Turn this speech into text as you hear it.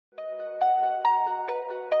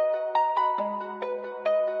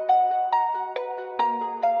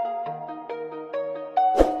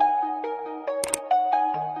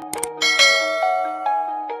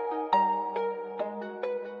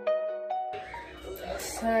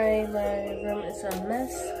Sorry, my room is a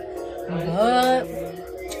mess, but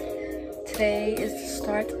today is the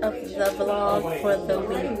start of the vlog for the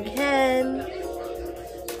weekend.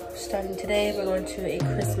 Starting today, we're going to a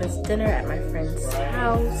Christmas dinner at my friend's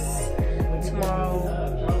house.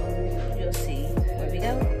 Tomorrow, you'll see where we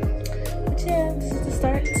go. But yeah, this is the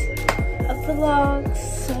start of the vlog,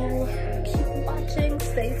 so keep watching,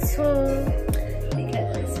 stay tuned,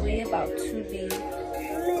 because we're about to be lit.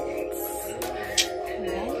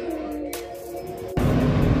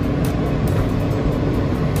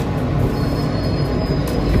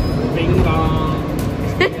 Bing bong.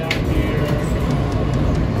 Out here.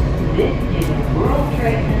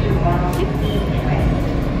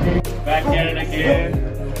 Back at it again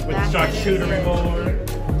with the charcuterie board.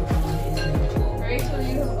 Rachel,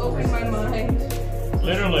 you have opened my mind.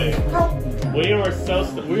 Literally, we are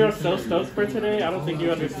so stoked for today. I don't think you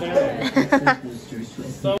understand.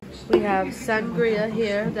 So We have sangria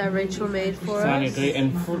here that Rachel made for us.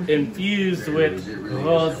 infused with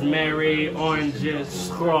rosemary, oranges,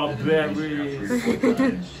 strawberries.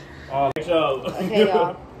 Oh, Rachel. Okay,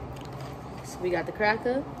 y'all. So we got the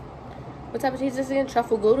cracker. What type of cheese is this again?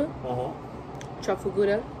 Truffle Gouda? Truffle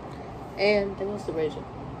Gouda. And then what's the Rachel?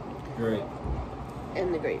 Great.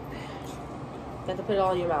 And the grape. Got to put it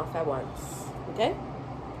all in your mouth at once. Okay?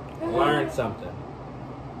 Learn something.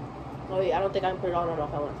 Oh wait, I don't think I can put it all in my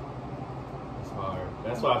mouth at once. It's hard.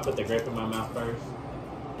 That's why I put the grape in my mouth first.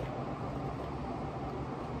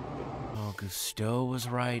 Oh, Gusteau was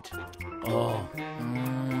right. Oh,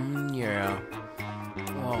 yeah.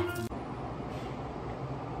 Oh.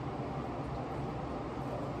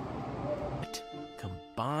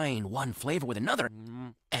 Combine one flavor with another,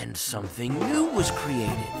 and something new was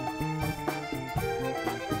created.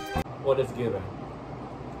 What is given?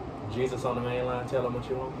 Jesus on the main line, tell him what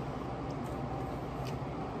you want.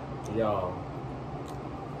 Y'all.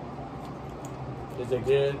 Is it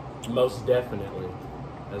good? Most definitely.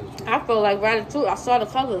 That's what you I feel like Ratatouille. I saw the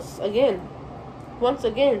colors again. Once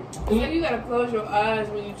again. So you gotta close your eyes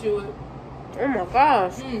when you chew it. Oh my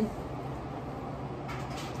gosh.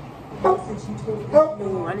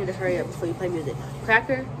 Ooh, I need to hurry up before you play music.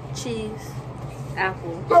 Cracker, cheese,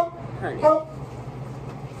 apple, honey.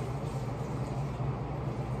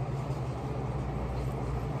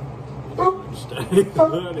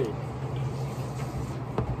 Honey.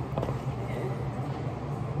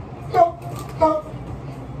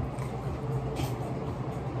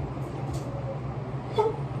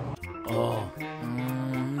 Oh,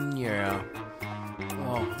 yeah.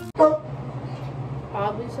 Oh.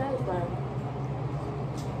 Oddly satisfying.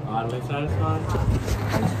 Oddly satisfying.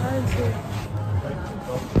 I'm trying to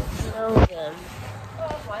know them.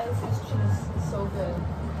 Why is this cheese so good?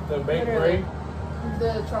 The bakery.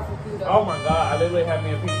 The truffle Gouda. Oh my god, I literally have me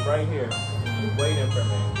a piece right here. Waiting for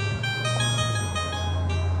me.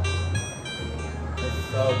 It's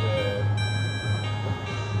so good.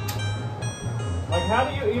 Like, how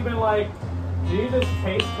do you even, like, do you just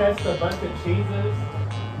taste test a bunch of cheeses?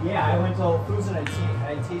 Yeah, I went to Whole Foods and I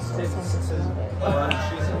tasted a lot of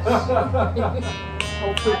cheeses. I've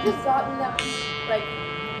just gotten them, like,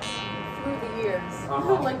 through the years.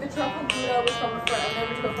 Like, the truffle Gouda was from a friend. I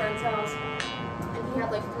went to a friend's house, and he had,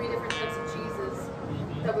 like, 3 different types of cheeses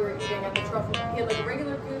that we were eating. And the truffle, he had, like, a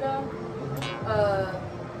regular Gouda,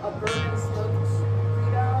 a bourbon smoked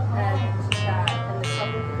Gouda, and that. And the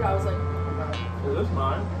truffle Gouda, I was like, oh my god. Is this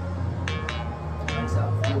mine? I think so.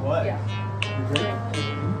 What? Yeah.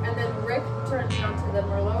 And then Rick turned me on to the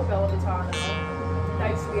Merlot Bellavitano,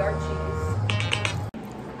 nice sweetheart cheese.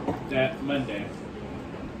 That Monday.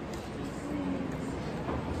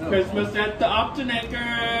 Christmas at the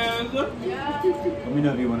Optionakers. Yeah. Let me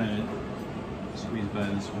know if you want to squeeze by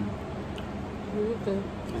this one.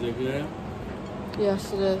 Is it good?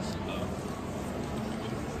 Yes, it is.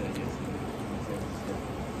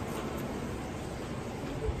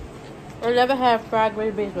 I never had fried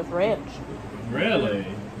green beans with ranch. Really?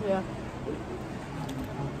 Yeah.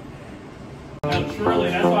 No, truly.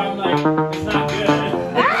 That's why I'm like, it's not good.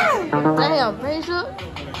 Damn, Rachel.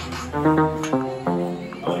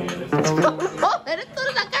 Oh yeah, this is As soon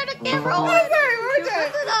as I turn the camera on, you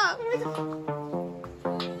mess it up.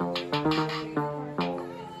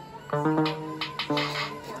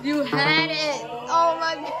 You had it. Oh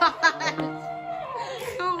my god.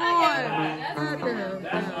 Come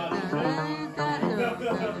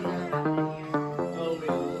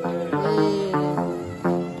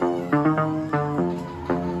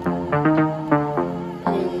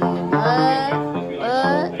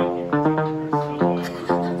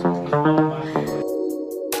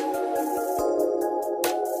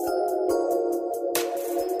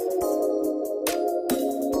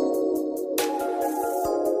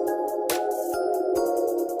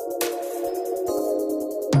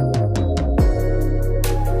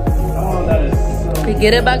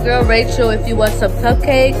Get it by girl Rachel if you want some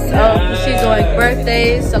cupcakes. She's doing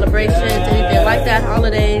birthdays, celebrations, anything like that,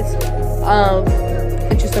 holidays.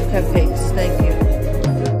 Get you some cupcakes. Thank you.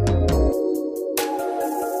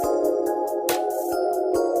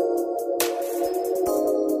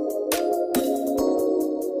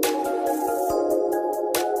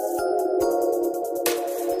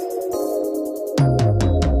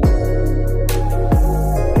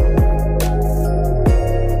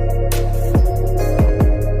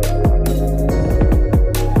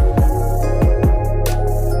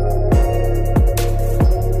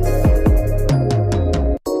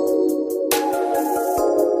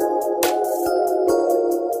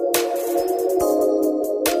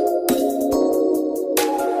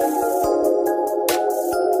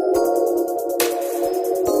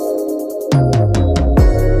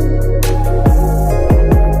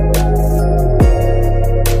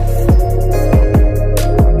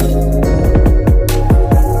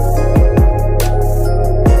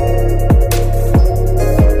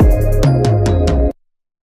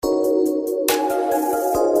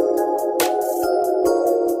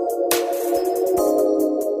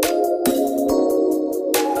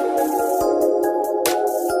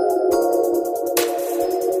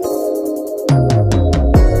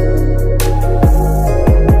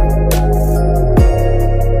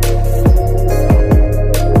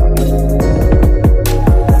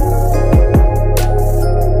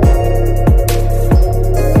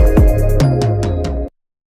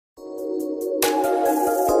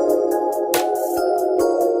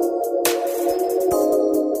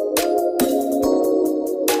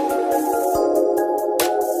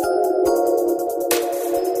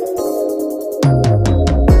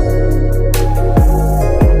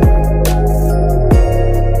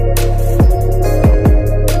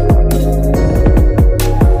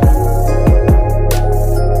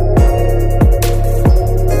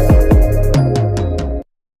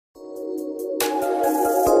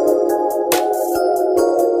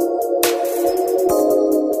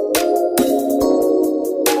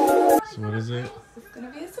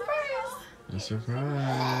 A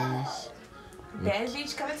surprise. Bad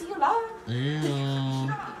Beach coming to you live.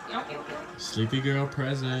 Ew. Sleepy girl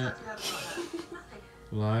present.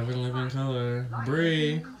 Live and live in color.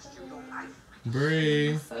 Bree.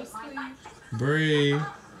 Bree. So sweet. Bree.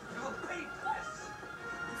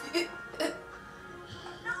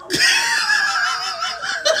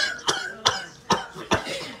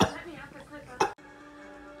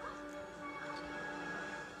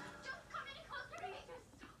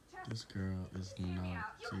 This girl is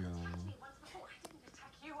nuts, y'all.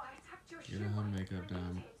 Getting her makeup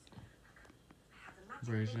done.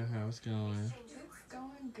 Brazier, how it's going? It's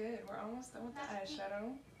going good. We're almost done with the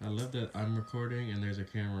eyeshadow. I love that I'm recording and there's a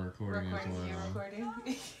camera recording as well. You're recording.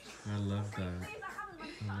 I love that. I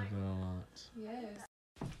love that a lot. Yes.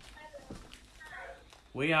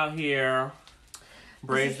 We out here.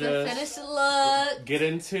 Brazier. Finish the look. Get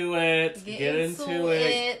into it. Get into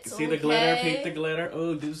it. See the glitter? Peep the glitter.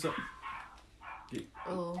 Oh, do some.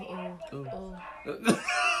 Oh.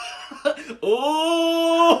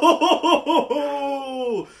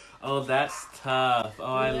 Oh, oh, that's tough. Oh,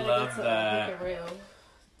 I love that.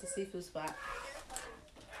 The seafood spot.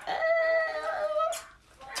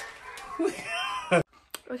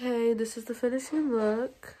 Okay, this is the finishing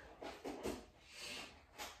look.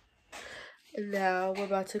 And now we're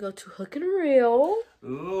about to go to Hook and Reel.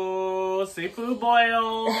 Ooh, seafood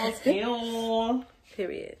boils. Ew.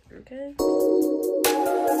 Period. Okay.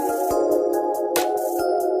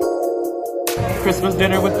 Christmas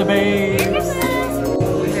dinner with the babes.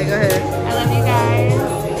 Okay, go ahead. I love you guys.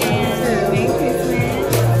 And Merry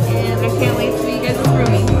Christmas. And I can't wait for you guys to screw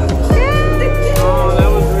me. Oh, that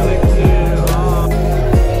was really cute. Oh.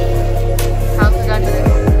 How's the doctor?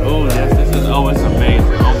 Oh, yes, this is, oh, it's amazing.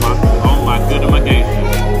 Oh my good immigration.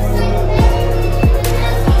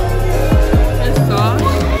 It's soft.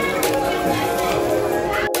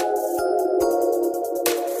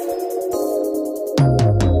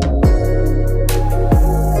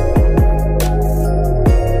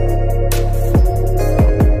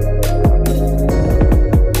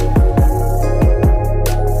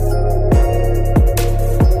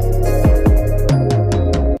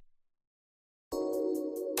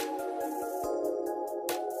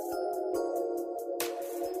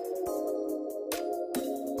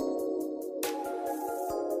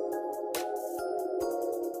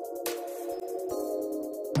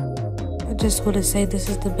 I just want to say this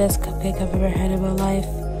is the best cupcake I've ever had in my life.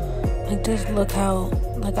 Like, just look how,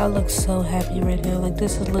 like, I look so happy right now. Like,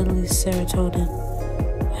 this is literally serotonin.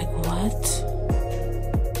 Like, what?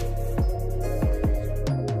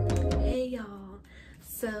 Hey, y'all.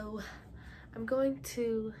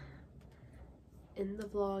 end the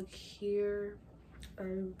vlog here.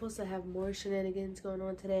 I'm supposed to have more shenanigans going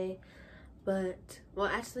on today, but well,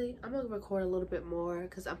 actually I'm gonna record a little bit more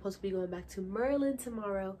because I'm supposed to be going back to Maryland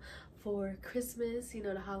tomorrow for Christmas, you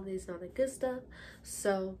know, the holidays and all that good stuff.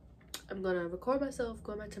 So I'm gonna record myself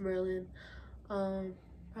going back to Maryland,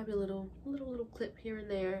 probably a little clip here and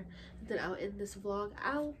there, and then I'll end this vlog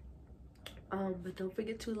out. But don't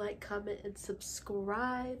forget to like, comment, and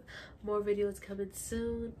subscribe. More videos coming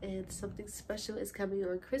soon, and something special is coming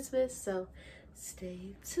on Christmas, so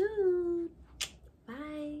stay tuned.